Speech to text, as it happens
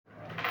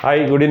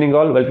Hi, good evening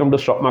all. Welcome to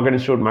Stock Market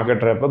Institute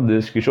Market Wrap Up.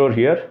 This is Kishore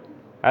here.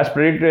 As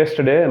predicted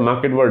yesterday,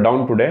 market were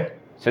down today.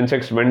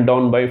 Sensex went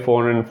down by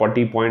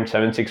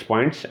 440.76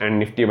 points and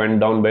Nifty went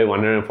down by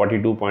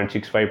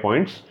 142.65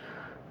 points.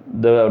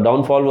 The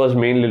downfall was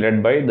mainly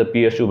led by the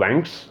PSU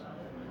banks.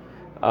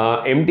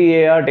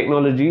 MTAR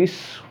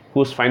Technologies,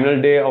 whose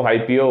final day of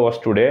IPO was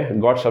today,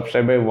 got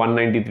subscribed by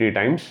 193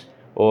 times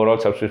overall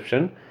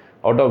subscription,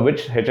 out of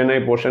which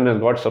HNI portion has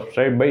got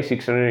subscribed by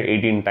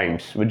 618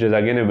 times, which is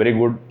again a very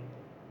good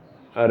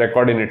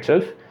record in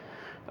itself.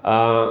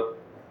 Heranba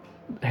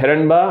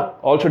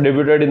also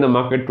debuted in the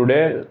market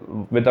today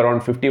with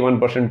around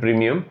 51%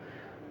 premium.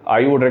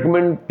 I would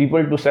recommend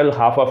people to sell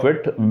half of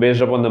it based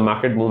upon the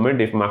market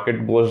movement. If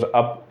market goes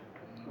up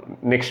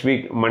next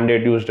week,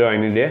 Monday, Tuesday, or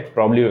any day,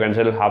 probably you can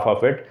sell half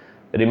of it.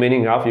 The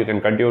remaining half you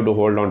can continue to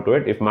hold on to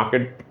it. If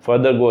market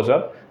further goes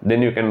up,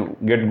 then you can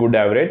get good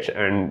average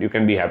and you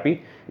can be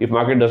happy. If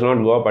market does not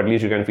go up, at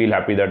least you can feel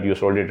happy that you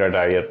sold it at a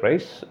higher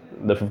price,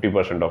 the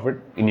 50% of it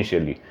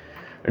initially.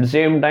 At the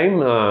same time,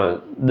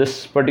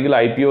 this particular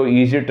IPO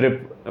Easy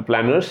Trip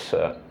Planners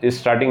is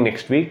starting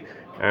next week,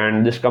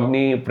 and this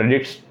company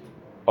predicts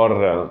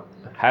or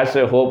has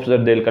hopes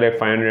that they'll collect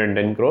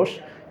 510 crores.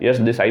 Yes,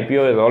 this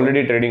IPO is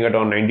already trading at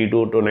around 92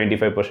 to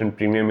 95%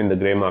 premium in the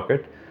grey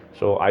market.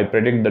 So I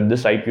predict that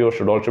this IPO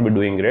should also be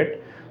doing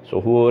great. So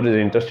whoever is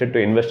interested to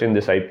invest in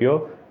this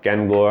IPO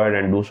can go ahead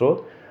and do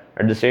so.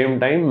 At the same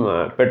time,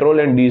 petrol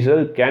and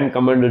diesel can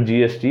come under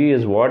GST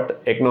is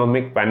what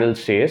economic panel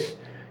says.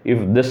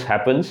 If this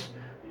happens,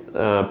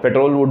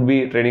 petrol would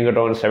be trading at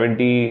around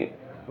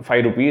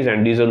 75 rupees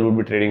and diesel would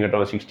be trading at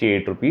around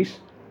 68 rupees.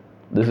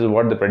 This is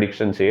what the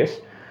prediction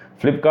says.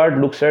 Flipkart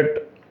looks at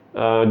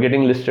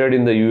getting listed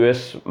in the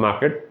US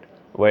market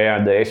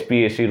via the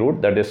SPAC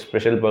route, that is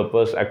Special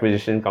Purpose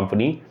Acquisition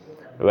Company,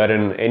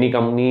 wherein any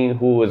company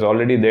who is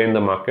already there in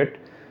the market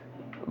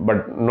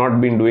but not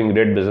been doing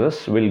great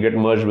business will get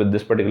merged with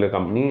this particular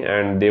company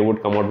and they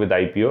would come out with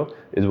IPO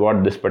is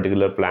what this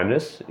particular plan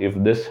is. If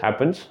this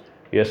happens,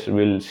 yes,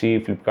 we'll see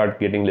Flipkart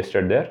getting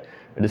listed there.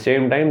 At the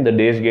same time, the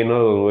day's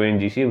gainer was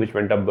ONGC, which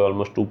went up by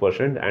almost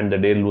 2%, and the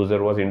day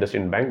loser was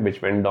IndusInd Bank,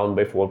 which went down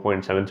by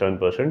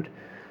 4.77%.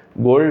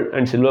 Gold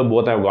and silver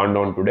both have gone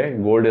down today.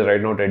 Gold is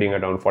right now trading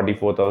at around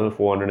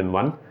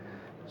 44,401.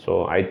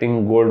 So I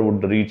think gold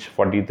would reach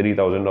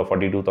 43,000 or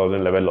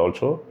 42,000 level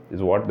also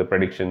is what the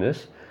prediction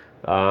is.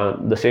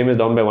 The same is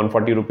down by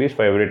 140 rupees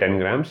for every 10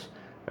 grams.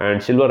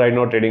 And silver right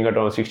now trading at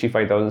around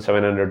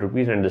 65,700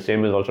 rupees, and the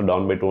same is also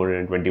down by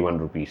 221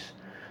 rupees.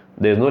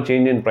 There is no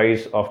change in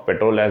price of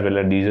petrol as well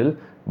as diesel,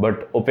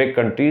 but OPEC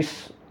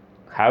countries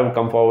have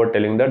come forward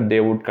telling that they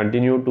would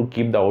continue to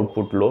keep the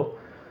output low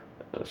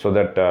so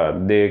that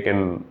they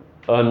can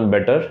earn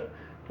better.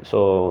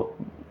 So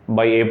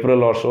by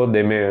April or so,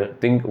 they may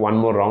think one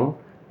more round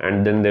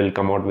and then they'll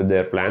come out with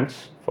their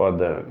plans for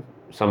the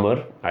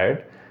summer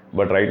ahead.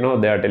 But right now,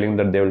 they are telling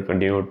that they will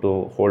continue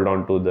to hold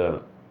on to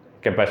the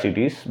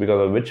capacities, because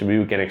of which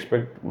we can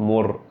expect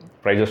more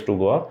prices to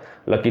go up.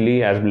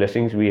 Luckily, as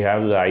blessings, we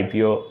have the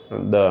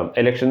IPO, the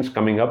elections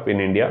coming up in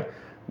India,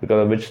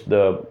 because of which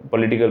the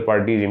political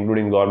parties,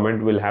 including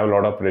government, will have a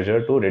lot of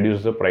pressure to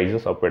reduce the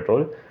prices of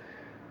petrol.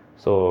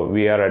 So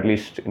we are at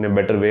least in a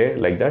better way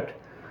like that.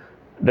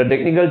 The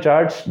technical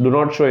charts do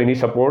not show any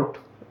support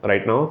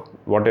right now,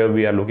 whatever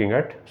we are looking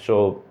at.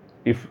 So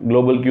if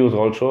global cues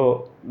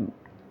also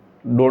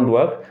don't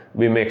work,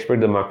 we may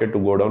expect the market to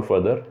go down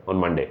further on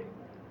Monday.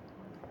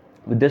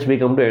 With this, we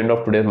come to the end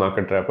of today's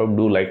market wrap up.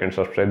 Do like and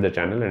subscribe the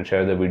channel and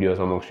share the videos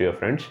amongst your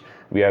friends.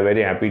 We are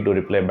very happy to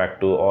reply back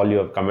to all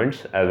your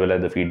comments as well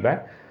as the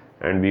feedback,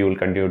 and we will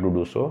continue to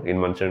do so in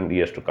months and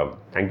years to come.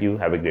 Thank you.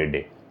 Have a great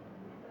day.